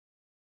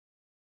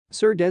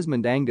Sir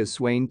Desmond Angus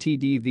Swayne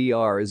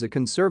TDVR is a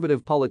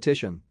Conservative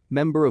politician,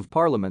 Member of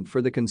Parliament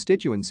for the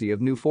constituency of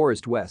New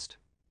Forest West.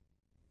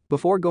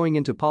 Before going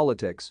into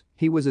politics,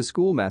 he was a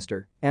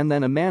schoolmaster and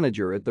then a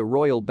manager at the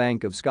Royal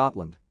Bank of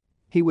Scotland.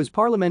 He was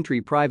Parliamentary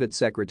Private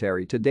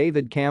Secretary to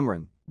David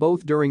Cameron,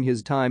 both during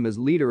his time as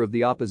Leader of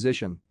the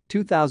Opposition,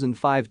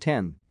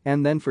 2005-10,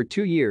 and then for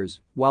 2 years,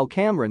 while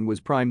Cameron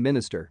was Prime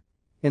Minister.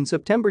 In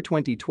September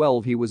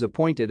 2012 he was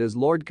appointed as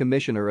Lord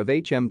Commissioner of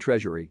HM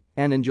Treasury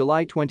and in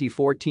July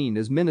 2014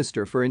 as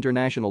Minister for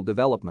International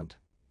Development.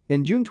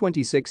 In June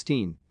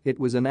 2016, it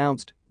was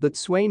announced that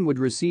Swayne would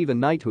receive a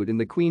knighthood in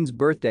the Queen's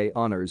Birthday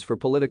Honours for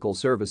political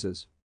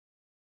services.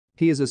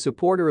 He is a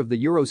supporter of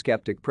the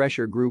Eurosceptic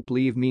pressure group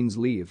Leave Means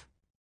Leave.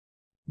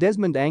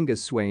 Desmond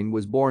Angus Swayne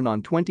was born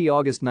on 20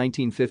 August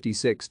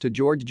 1956 to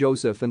George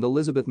Joseph and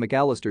Elizabeth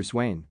McAllister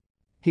Swayne.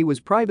 He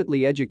was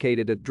privately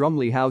educated at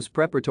Drumley House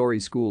Preparatory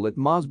School at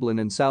Mosblin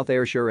in South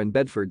Ayrshire and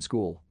Bedford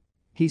School.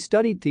 He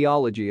studied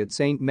theology at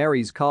St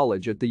Mary's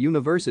College at the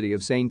University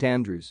of St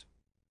Andrews.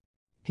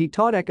 He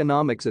taught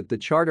economics at the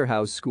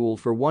Charterhouse School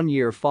for 1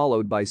 year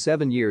followed by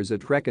 7 years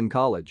at Wrekin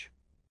College.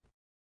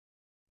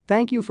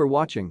 Thank you for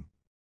watching.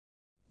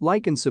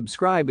 Like and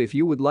subscribe if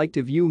you would like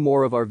to view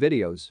more of our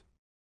videos.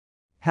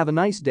 Have a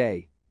nice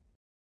day.